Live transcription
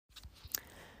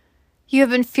You have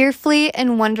been fearfully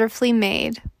and wonderfully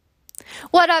made.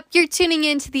 What up? You're tuning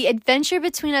in to the Adventure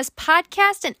Between Us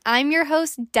podcast, and I'm your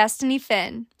host, Destiny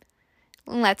Finn.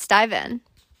 Let's dive in.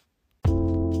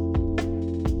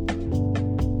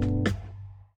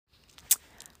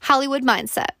 Hollywood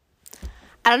mindset.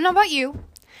 I don't know about you,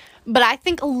 but I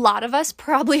think a lot of us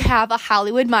probably have a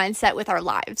Hollywood mindset with our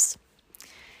lives.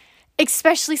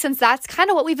 Especially since that's kind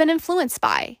of what we've been influenced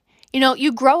by. You know,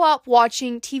 you grow up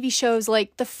watching TV shows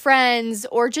like The Friends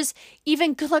or just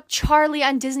even Good Luck Charlie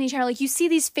on Disney Channel. Like, you see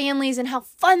these families and how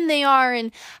fun they are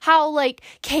and how, like,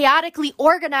 chaotically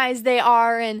organized they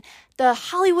are, and the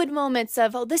Hollywood moments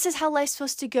of, oh, this is how life's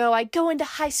supposed to go. I go into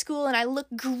high school and I look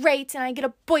great and I get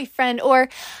a boyfriend, or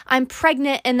I'm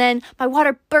pregnant and then my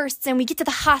water bursts and we get to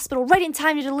the hospital right in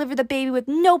time to deliver the baby with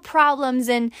no problems.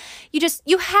 And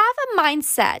you have a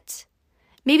mindset.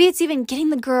 Maybe it's even getting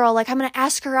the girl, like, I'm going to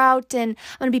ask her out and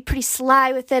I'm going to be pretty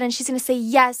sly with it and she's going to say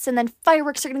yes, and then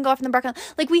fireworks are going to go off in the background.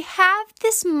 Like, we have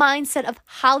this mindset of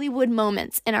Hollywood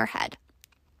moments in our head.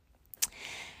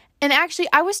 And actually,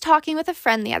 I was talking with a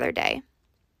friend the other day,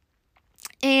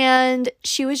 and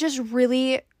she was just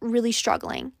really, really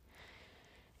struggling.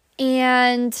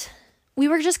 And we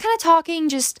were just kind of talking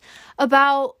just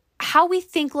about how we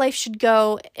think life should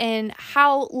go and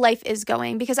how life is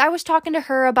going, because I was talking to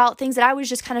her about things that I was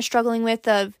just kind of struggling with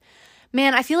of,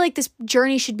 man, I feel like this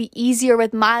journey should be easier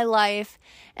with my life.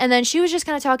 And then she was just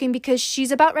kind of talking because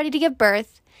she's about ready to give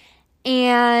birth,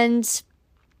 and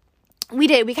we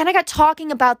kind of got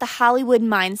talking about the Hollywood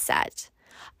mindset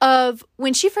of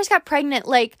when she first got pregnant.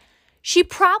 Like, she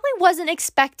probably wasn't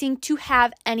expecting to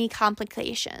have any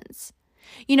complications.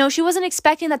 You know, she wasn't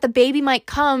expecting that the baby might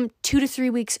come 2 to 3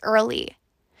 weeks early.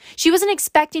 She wasn't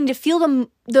expecting to feel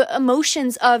the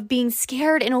emotions of being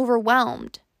scared and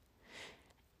overwhelmed.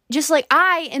 Just like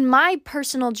I, in my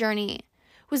personal journey,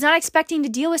 was not expecting to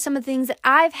deal with some of the things that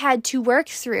I've had to work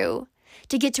through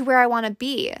to get to where I want to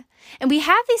be. And we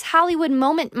have these Hollywood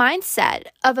moment mindset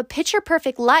of a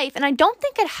picture-perfect life, and I don't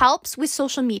think it helps with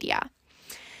social media.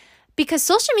 Because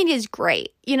social media is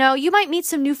great. You know, you might meet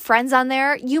some new friends on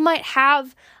there. You might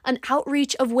have an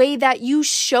outreach of way that you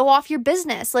show off your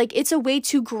business. Like, it's a way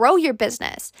to grow your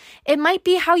business. It might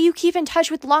be how you keep in touch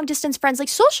with long distance friends. Like,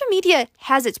 social media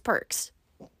has its perks.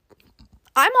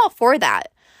 I'm all for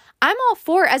that. I'm all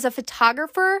for, as a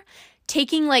photographer,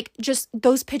 taking like just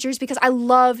those pictures, because I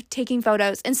love taking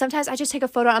photos. And sometimes I just take a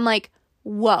photo and I'm like,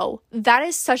 whoa, that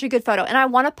is such a good photo. And I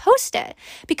want to post it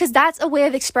because that's a way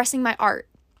of expressing my art.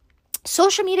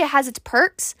 Social media has its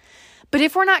perks, but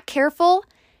if we're not careful,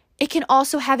 it can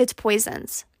also have its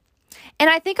poisons. And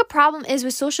I think a problem is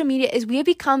with social media is we have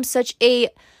become such a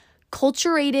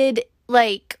culturated,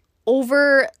 like,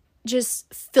 over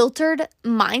just filtered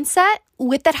mindset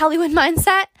with that Hollywood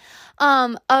mindset.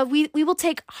 We will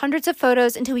take hundreds of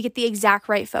photos until we get the exact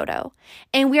right photo.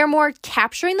 And we are more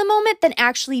capturing the moment than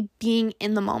actually being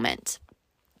in the moment.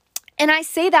 And I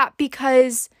say that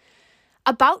because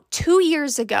about 2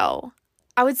 years ago,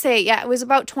 I would say, it was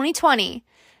about 2020,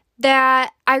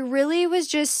 that I really was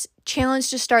just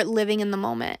challenged to start living in the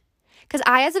moment. Because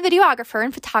I, as a videographer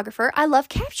and photographer, I love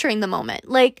capturing the moment.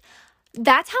 Like,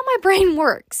 that's how my brain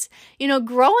works. You know,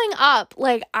 growing up,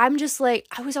 like, I'm just like,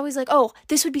 I was always like, oh,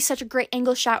 this would be such a great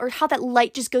angle shot, or how that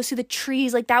light just goes through the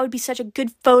trees. Like, that would be such a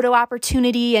good photo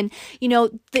opportunity. And, you know,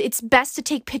 it's best to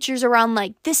take pictures around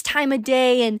like this time of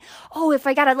day. And, oh, if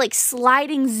I got a like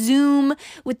sliding zoom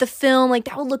with the film, like,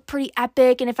 that would look pretty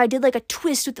epic. And if I did like a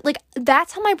twist with, like,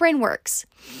 that's how my brain works.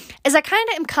 As I kind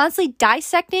of am constantly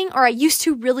dissecting, or I used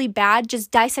to really bad,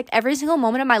 just dissect every single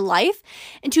moment of my life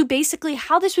into basically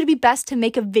how this would be best to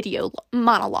make a video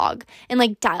monologue and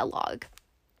like dialogue.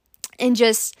 And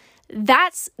just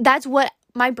that's what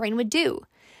my brain would do.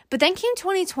 But then came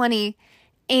 2020,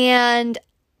 and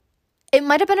it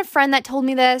might have been a friend that told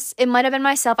me this. It might have been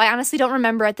myself. I honestly don't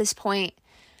remember at this point.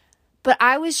 But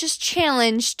I was just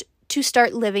challenged to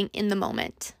start living in the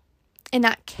moment and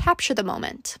not capture the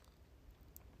moment.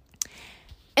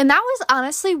 And that was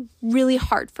honestly really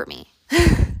hard for me.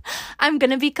 I'm going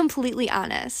to be completely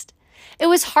honest. It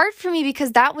was hard for me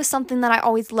because that was something that I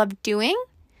always loved doing.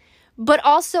 But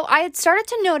also, I had started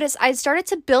to notice, I had started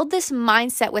to build this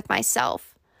mindset with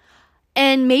myself.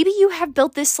 And maybe you have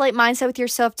built this slight mindset with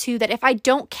yourself too, that if I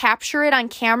don't capture it on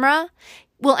camera,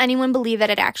 will anyone believe that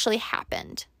it actually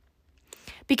happened?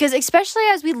 Because especially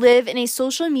as we live in a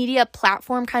social media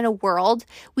platform kind of world,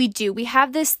 we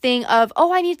have this thing of,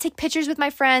 oh, I need to take pictures with my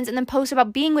friends and then post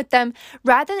about being with them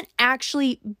rather than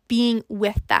actually being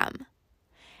with them.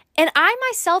 And I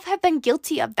myself have been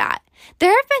guilty of that. There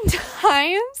have been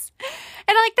times,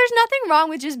 and like there's nothing wrong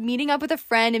with just meeting up with a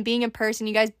friend and being in person,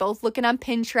 you guys both looking on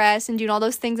Pinterest and doing all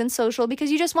those things in social because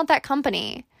you just want that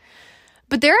company.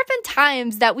 But there have been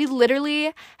times that we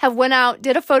literally have went out,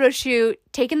 did a photo shoot,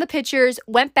 taken the pictures,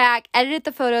 went back, edited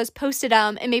the photos, posted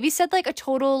them, and maybe said like a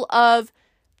total of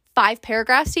 5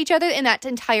 paragraphs to each other in that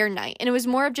entire night. And it was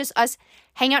more of just us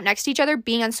hanging out next to each other,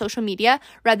 being on social media,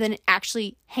 rather than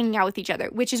actually hanging out with each other,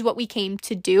 which is what we came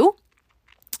to do.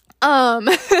 And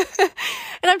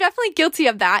I'm definitely guilty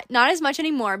of that. Not as much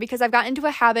anymore because I've gotten into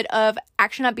a habit of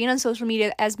actually not being on social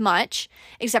media as much,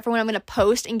 except for when I'm going to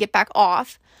post and get back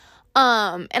off.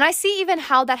 And I see even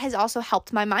how that has also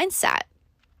helped my mindset.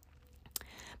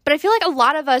 But I feel like a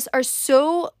lot of us are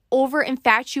so over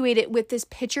infatuated with this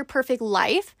picture perfect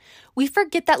life, we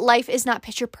forget that life is not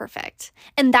picture perfect.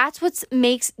 And that's what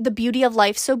makes the beauty of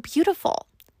life so beautiful.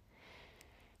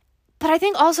 But I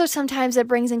think also sometimes it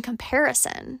brings in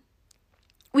comparison.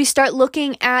 We start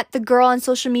looking at the girl on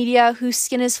social media whose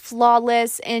skin is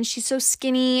flawless and she's so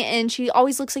skinny and she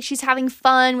always looks like she's having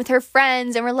fun with her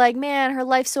friends. And we're like, man, her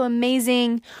life's so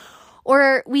amazing.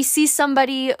 Or we see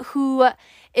somebody who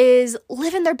is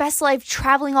living their best life,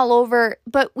 traveling all over,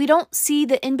 but we don't see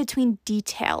the in-between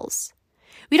details.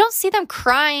 We don't see them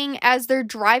crying as they're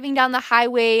driving down the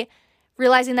highway,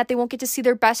 realizing that they won't get to see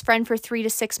their best friend for 3 to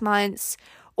 6 months,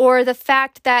 or the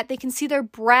fact that they can see their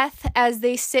breath as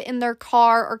they sit in their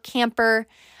car or camper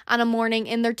on a morning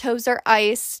and their toes are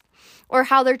iced, or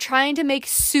how they're trying to make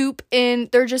soup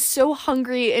and they're just so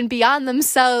hungry and beyond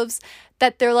themselves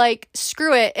that they're like,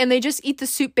 screw it, and they just eat the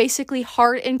soup basically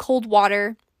hard in cold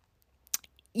water.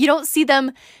 You don't see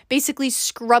them basically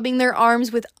scrubbing their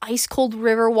arms with ice cold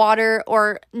river water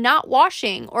or not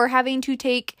washing or having to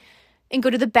take and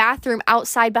go to the bathroom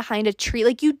outside behind a tree.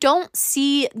 Like, you don't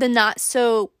see the not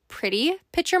so pretty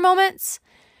picture moments.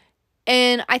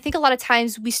 And I think a lot of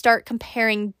times we start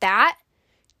comparing that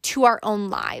to our own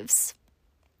lives.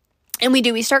 And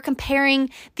we start comparing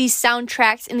these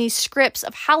soundtracks and these scripts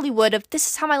of Hollywood of this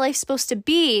is how my life's supposed to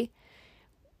be.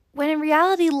 When in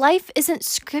reality, life isn't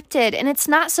scripted and it's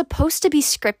not supposed to be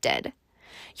scripted.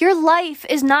 Your life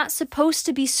is not supposed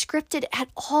to be scripted at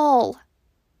all.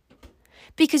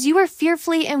 Because you are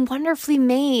fearfully and wonderfully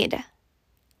made.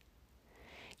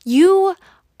 You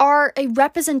are a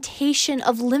representation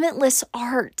of limitless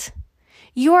art.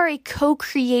 You are a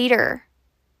co-creator.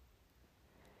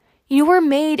 You were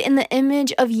made in the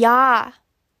image of Yah,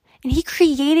 and He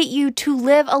created you to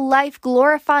live a life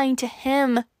glorifying to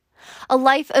Him, a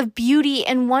life of beauty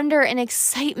and wonder and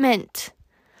excitement,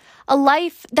 a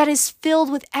life that is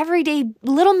filled with everyday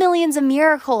little millions of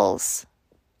miracles.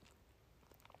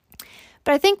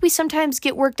 But I think we sometimes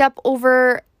get worked up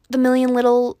over the million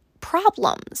little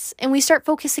problems, and we start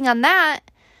focusing on that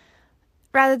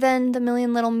rather than the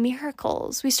million little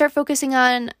miracles. We start focusing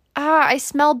on I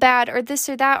smell bad, or this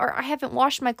or that, or I haven't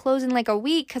washed my clothes in like a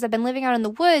week because I've been living out in the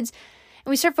woods. And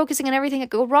we start focusing on everything that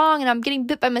go wrong, and I'm getting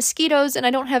bit by mosquitoes, and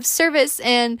I don't have service,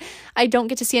 and I don't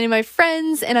get to see any of my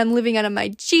friends, and I'm living out of my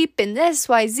Jeep, and this,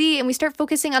 Y, Z. And we start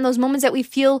focusing on those moments that we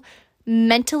feel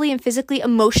mentally and physically,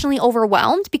 emotionally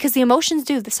overwhelmed, because the emotions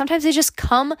do. Sometimes they just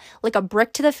come like a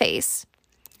brick to the face.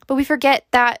 But we forget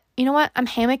that, you know what? I'm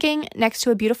hammocking next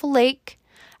to a beautiful lake.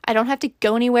 I don't have to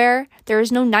go anywhere. There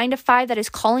is no 9 to 5 that is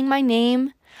calling my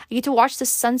name. I get to watch the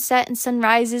sunset and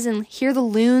sunrises and hear the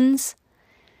loons.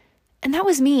 And that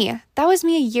was me. That was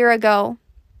me a year ago.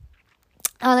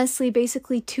 Honestly,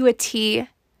 basically to a T.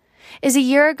 A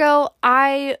year ago,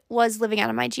 I was living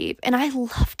out of my Jeep and I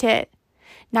loved it.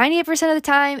 98% of the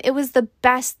time, it was the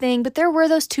best thing. But there were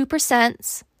those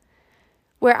 2%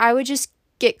 where I would just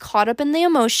get caught up in the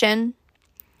emotion.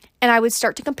 And I would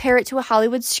start to compare it to a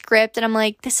Hollywood script. And I'm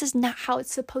like, this is not how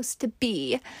it's supposed to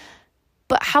be.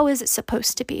 But how is it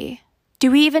supposed to be?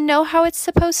 Do we even know how it's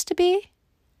supposed to be?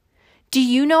 Do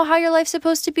you know how your life's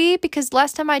supposed to be? Because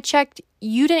last time I checked,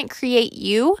 you didn't create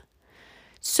you.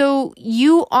 So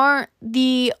you aren't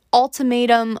the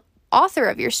ultimatum author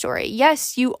of your story.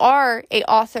 Yes, you are an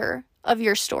author of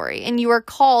your story. And you are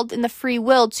called in the free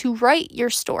will to write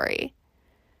your story.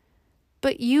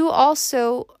 But you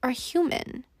also are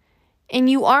human. And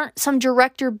you aren't some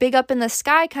director big up in the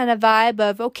sky kind of vibe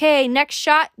of, okay, next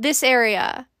shot, this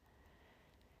area.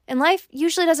 And life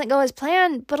usually doesn't go as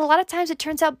planned, but a lot of times it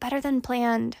turns out better than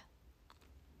planned.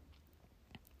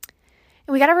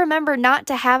 And we got to remember not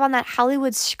to have on that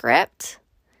Hollywood script,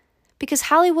 because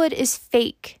Hollywood is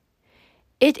fake.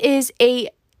 It is a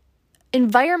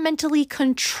environmentally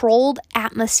controlled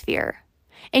atmosphere.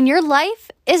 And your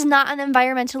life is not an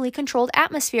environmentally controlled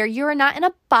atmosphere. You are not in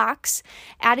a box,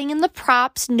 adding in the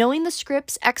props, knowing the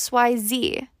scripts X, Y,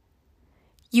 Z.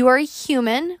 You are a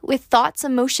human with thoughts,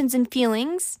 emotions, and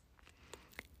feelings,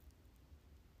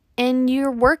 and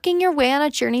you're working your way on a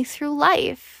journey through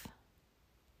life.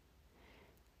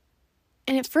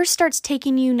 And it first starts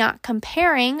taking you not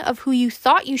comparing of who you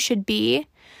thought you should be,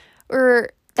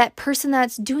 or that person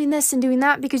that's doing this and doing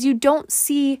that, because you don't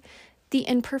see the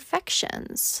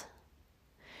imperfections,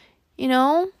 you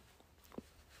know?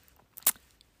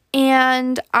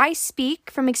 And I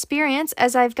speak from experience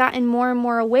as I've gotten more and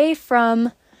more away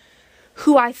from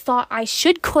who I thought I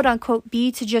should quote unquote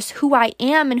be to just who I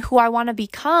am and who I want to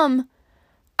become.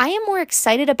 I am more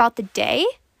excited about the day.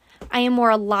 I am more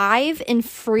alive and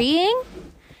freeing.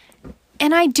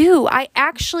 And I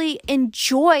actually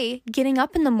enjoy getting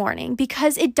up in the morning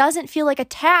because it doesn't feel like a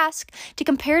task to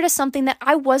compare to something that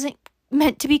I wasn't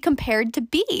meant to be compared to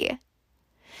be.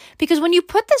 Because when you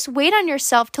put this weight on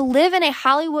yourself to live in a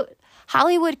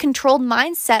Hollywood controlled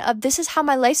mindset of this is how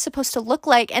my life's supposed to look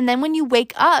like, and then when you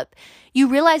wake up, you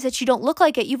realize that you don't look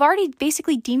like it, you've already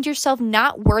basically deemed yourself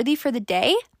not worthy for the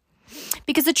day.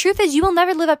 Because the truth is, you will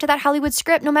never live up to that Hollywood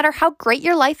script, no matter how great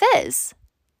your life is.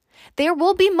 There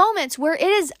will be moments where it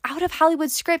is out of Hollywood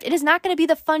script. It is not going to be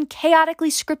the fun, chaotically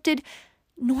scripted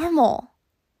normal.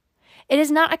 It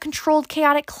is not a controlled,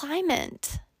 chaotic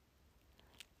climate.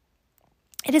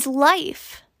 It is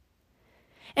life.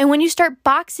 And when you start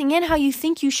boxing in how you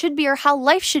think you should be or how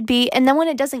life should be, and then when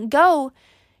it doesn't go,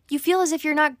 you feel as if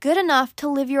you're not good enough to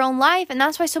live your own life. And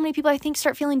that's why so many people, I think,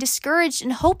 start feeling discouraged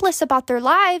and hopeless about their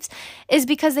lives, is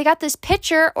because they got this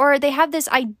picture or they have this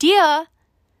idea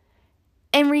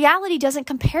and reality doesn't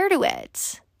compare to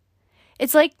it.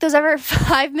 It's like those ever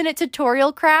 5-minute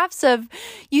tutorial crafts of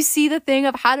you see the thing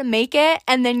of how to make it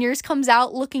and then yours comes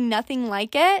out looking nothing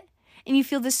like it and you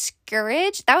feel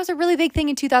discouraged. That was a really big thing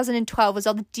in 2012, was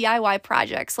all the DIY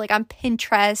projects like on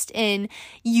Pinterest and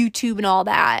YouTube and all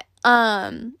that.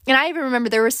 And I even remember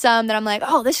there were some that I'm like,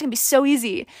 oh, this is gonna be so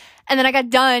easy. And then I got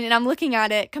done and I'm looking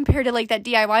at it compared to like that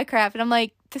DIY craft and I'm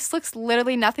like, this looks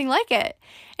literally nothing like it.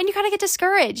 And you kind of get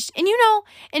discouraged. And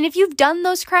and if you've done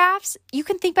those crafts, you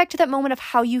can think back to that moment of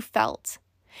how you felt.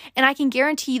 And I can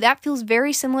guarantee you that feels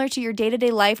very similar to your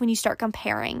day-to-day life when you start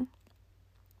comparing.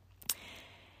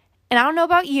 And I don't know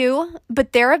about you,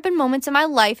 but there have been moments in my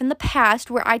life in the past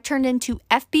where I turned into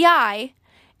FBI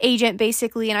agent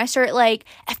basically, and I started like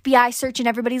FBI searching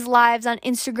everybody's lives on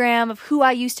Instagram of who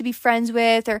I used to be friends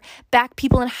with, or back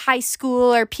people in high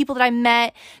school, or people that I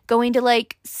met going to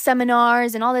like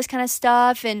seminars and all this kind of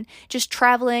stuff, and just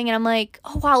traveling, and I'm like,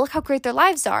 oh wow, look how great their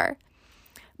lives are.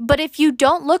 But if you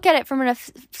don't look at it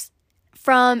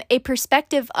from a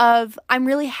perspective of I'm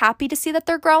really happy to see that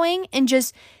they're growing and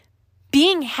just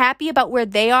being happy about where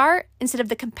they are instead of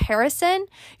the comparison,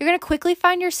 you're going to quickly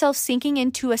find yourself sinking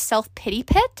into a self-pity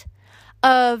pit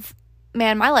of,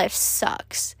 man, my life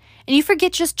sucks. And you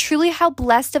forget just truly how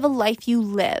blessed of a life you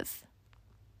live.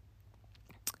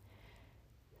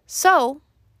 So,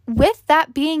 with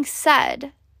that being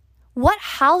said, what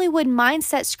Hollywood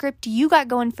mindset script do you got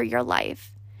going for your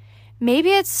life? Maybe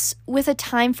it's with a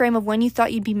time frame of when you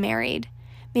thought you'd be married.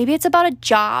 Maybe it's about a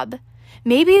job.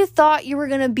 Maybe you thought you were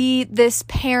going to be this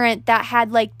parent that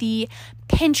had like the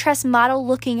Pinterest model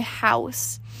looking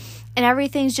house and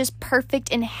everything's just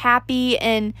perfect and happy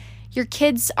and your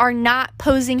kids are not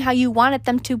posing how you wanted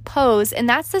them to pose. And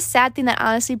that's the sad thing that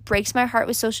honestly breaks my heart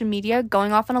with social media,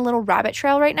 going off on a little rabbit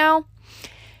trail right now,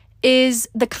 is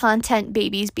the content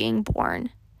babies being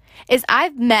born. Is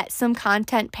I've met some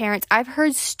content parents. I've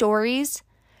heard stories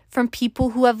from people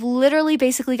who have literally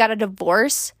basically got a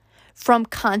divorce from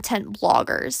content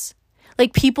bloggers.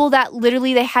 Like people that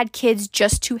literally they had kids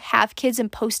just to have kids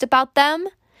and post about them.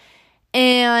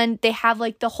 And they have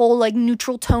like the whole like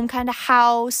neutral tone kind of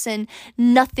house and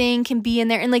nothing can be in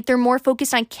there. And like they're more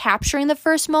focused on capturing the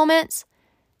first moments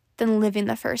than living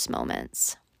the first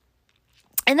moments.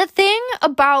 And the thing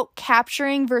about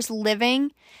capturing versus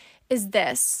living is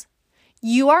this.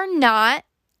 You are not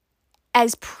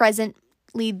as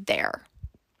presently there.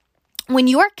 When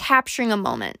you are capturing a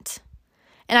moment,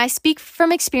 and I speak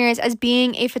from experience as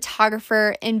being a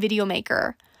photographer and video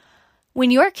maker,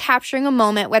 when you are capturing a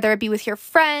moment, whether it be with your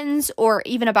friends or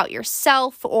even about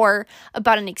yourself or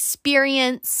about an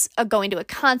experience of going to a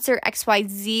concert,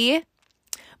 XYZ,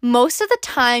 most of the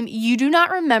time you do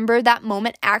not remember that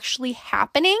moment actually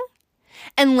happening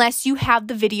unless you have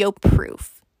the video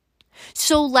proof.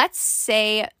 So let's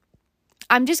say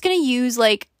I'm just going to use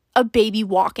like a baby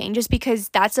walking just because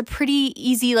that's a pretty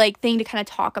easy like thing to kind of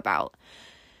talk about.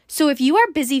 So if you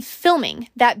are busy filming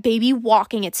that baby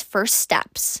walking its first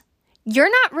steps, you're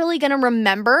not really going to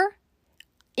remember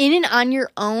in and on your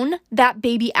own that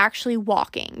baby actually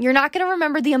walking. You're not going to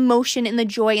remember the emotion and the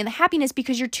joy and the happiness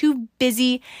because you're too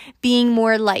busy being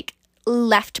more like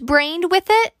left-brained with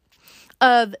it,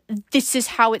 of this is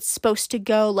how it's supposed to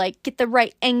go, like get the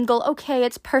right angle, okay,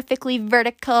 it's perfectly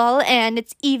vertical and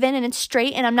it's even and it's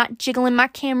straight and I'm not jiggling my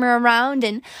camera around,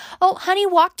 and oh honey,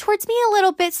 walk towards me a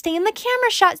little bit, stay in the camera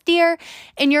shots, dear.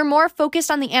 And you're more focused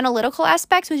on the analytical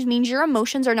aspects, which means your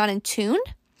emotions are not in tune.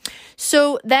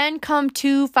 So then come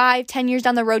 2, 5, 10 years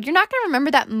down the road, you're not going to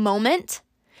remember that moment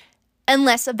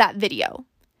unless of that video.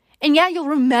 And yeah, you'll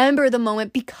remember the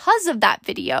moment because of that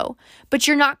video, but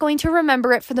you're not going to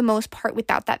remember it for the most part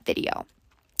without that video.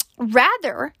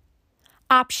 Rather,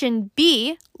 option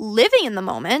B, living in the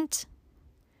moment,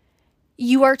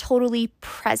 you are totally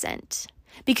present.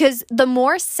 Because the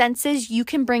more senses you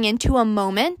can bring into a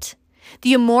moment,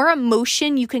 the more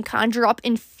emotion you can conjure up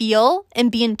and feel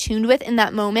and be in tune with in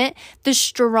that moment, the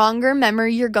stronger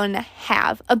memory you're going to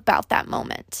have about that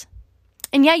moment.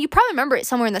 And yeah, you probably remember it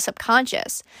somewhere in the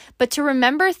subconscious, but to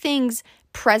remember things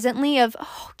presently of,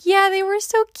 oh yeah, they were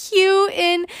so cute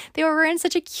and they were wearing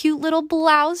such a cute little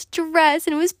blouse dress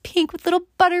and it was pink with little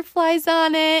butterflies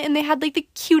on it and they had like the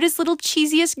cutest little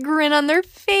cheesiest grin on their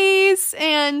face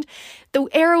and the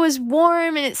air was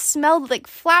warm and it smelled like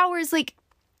flowers. Like,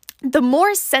 the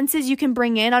more senses you can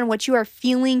bring in on what you are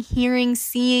feeling, hearing,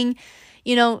 seeing,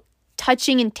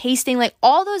 touching and tasting, like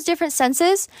all those different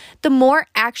senses, the more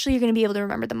actually you're going to be able to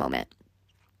remember the moment.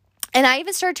 And I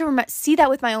even started to see that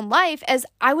with my own life as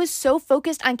I was so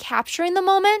focused on capturing the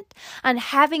moment, on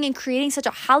having and creating such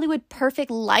a Hollywood perfect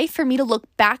life for me to look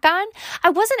back on. I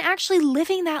wasn't actually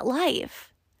living that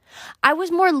life. I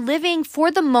was more living for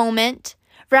the moment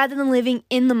rather than living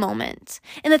in the moment.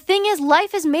 And the thing is,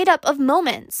 life is made up of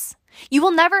moments. You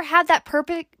will never have that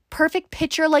perfect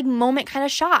picture like moment kind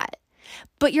of shot.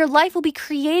 But your life will be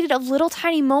created of little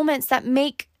tiny moments that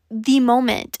make the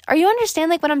moment. Are you understand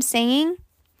like what I'm saying?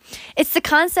 It's the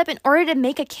concept, in order to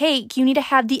make a cake, you need to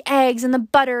have the eggs and the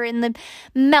butter and the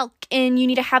milk, and you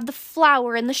need to have the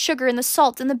flour and the sugar and the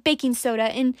salt and the baking soda.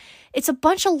 And it's a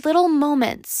bunch of little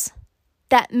moments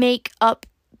that make up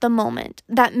the moment,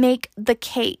 that make the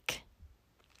cake.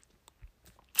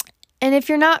 And if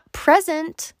you're not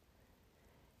present,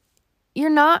 you're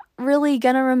not really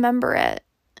going to remember it.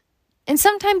 And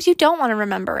sometimes you don't want to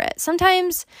remember it.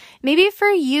 Sometimes, maybe for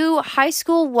you, high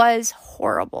school was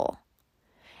horrible.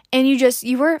 And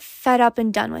you were fed up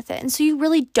and done with it. And so you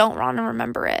really don't want to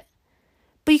remember it.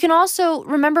 But you can also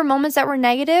remember moments that were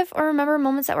negative or remember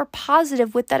moments that were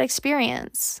positive with that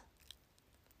experience.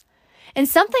 And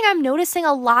something I'm noticing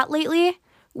a lot lately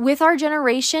with our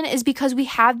generation is because we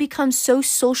have become so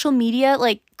social media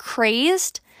like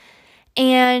crazed,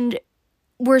 and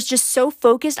we're just so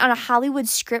focused on a Hollywood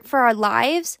script for our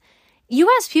lives.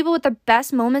 You ask people what the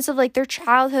best moments of like their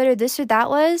childhood or this or that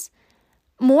was,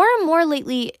 more and more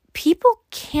lately, people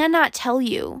cannot tell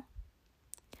you.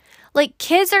 Like,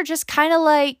 kids are just kind of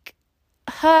like,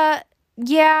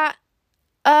 yeah,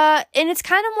 and it's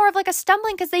kind of more of like a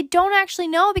stumbling because they don't actually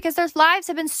know, because their lives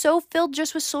have been so filled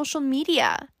just with social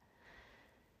media.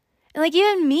 And like,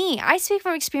 even me, I speak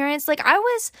from experience. Like,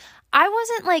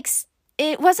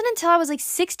 it wasn't until I was like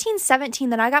 16, 17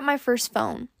 that I got my first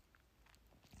phone.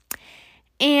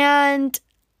 And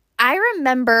I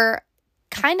remember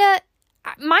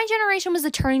my generation was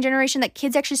the turning generation that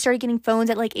kids actually started getting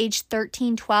phones at like age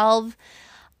 13, 12.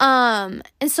 And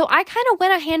so I kind of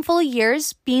went a handful of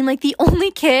years being like the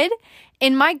only kid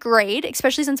in my grade,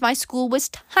 especially since my school was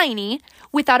tiny,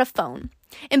 without a phone.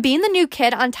 And being the new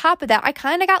kid on top of that, I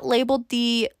kind of got labeled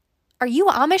the, are you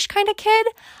Amish kind of kid?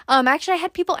 Actually, I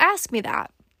had people ask me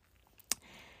that.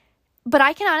 But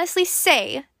I can honestly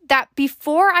say that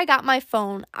before I got my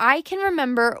phone, I can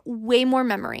remember way more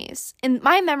memories. And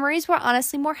my memories were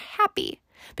honestly more happy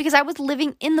because I was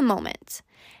living in the moment.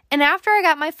 And after I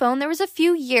got my phone, there was a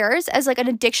few years as like an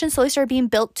addiction slowly started being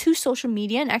built to social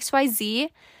media and XYZ,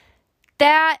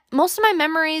 that most of my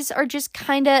memories are just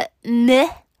kind of meh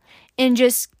and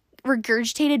just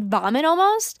regurgitated vomit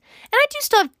almost. And I do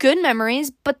still have good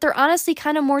memories, but they're honestly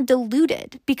kind of more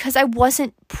diluted because I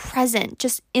wasn't present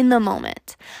just in the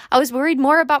moment. I was worried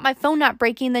more about my phone not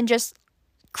breaking than just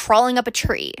crawling up a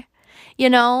tree,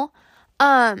 And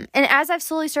as I've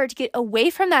slowly started to get away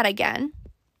from that again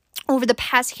over the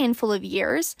past handful of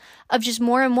years of just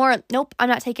more and more, nope, I'm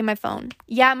not taking my phone.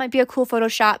 Yeah, it might be a cool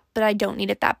Photoshop, but I don't need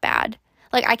it that bad.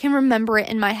 Like, I can remember it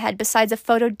in my head. Besides, a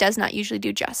photo does not usually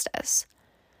do justice.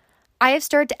 I have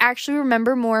started to actually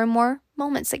remember more and more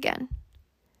moments again.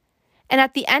 And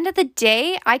at the end of the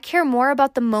day, I care more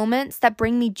about the moments that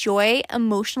bring me joy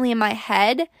emotionally in my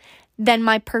head than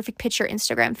my perfect picture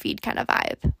Instagram feed kind of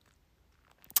vibe.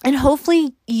 And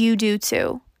hopefully you do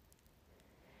too.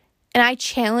 And I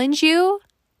challenge you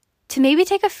to maybe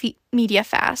take a media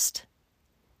fast.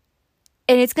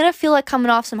 And it's going to feel like coming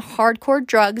off some hardcore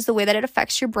drugs, the way that it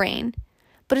affects your brain,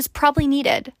 but it's probably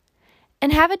needed.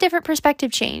 And have a different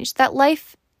perspective change, that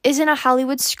life isn't a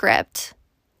Hollywood script.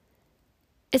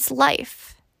 It's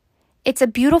life. It's a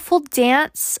beautiful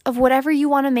dance of whatever you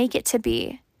want to make it to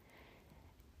be.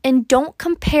 And don't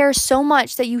compare so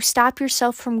much that you stop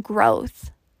yourself from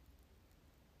growth.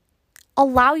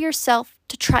 Allow yourself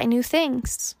to try new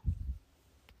things.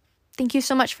 Thank you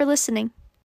so much for listening.